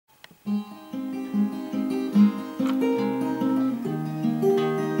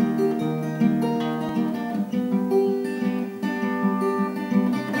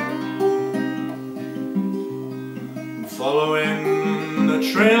Following the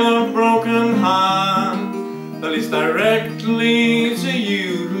trail of broken heart that leads directly to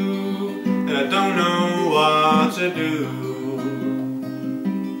you, and I don't know what to do.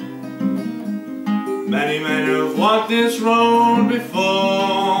 Many men have walked this road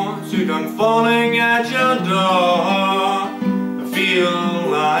before, so come falling at your door. I feel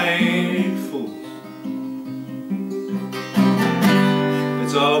like fools.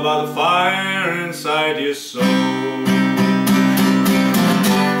 It's all about the fire inside your soul.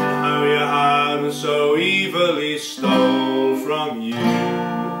 So evilly stole from you.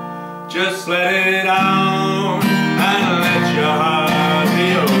 Just let it out and let your heart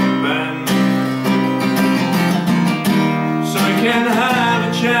be open, so you can have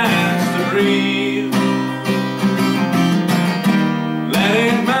a chance to breathe. Let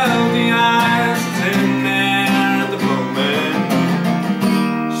it melt the ice that's in there at the moment,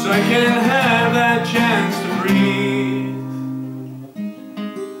 so you can have that chance to breathe.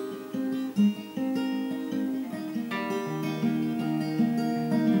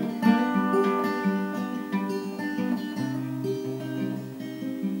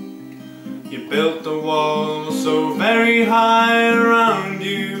 You built the wall so very high around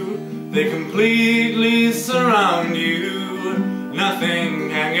you, they completely surround you, nothing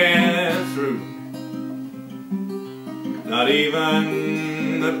can get through. Not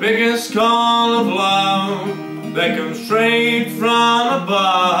even the biggest call of love that comes straight from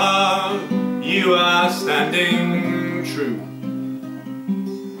above. You are standing true.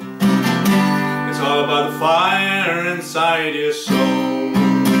 It's all about the fire inside your soul.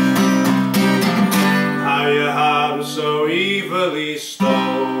 How your heart was so evilly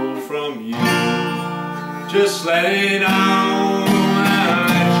stole from you. Just let it out and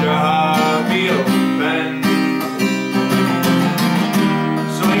let your heart be open,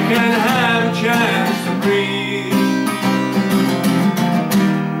 so you can have a chance to breathe.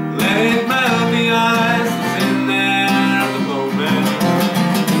 Let it melt the ice that's in there at the moment,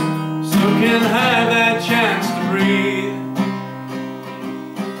 so you can have that chance to breathe.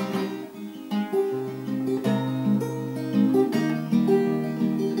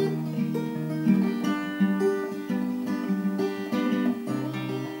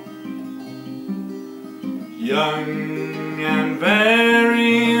 Young and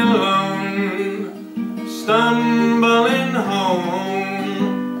very alone, stumbling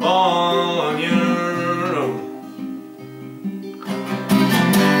home all on your own.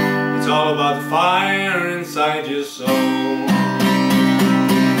 It's all about the fire inside your soul.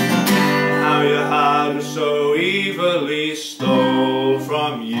 How your heart was so evilly stole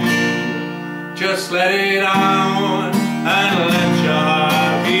from you. Just let it out and let your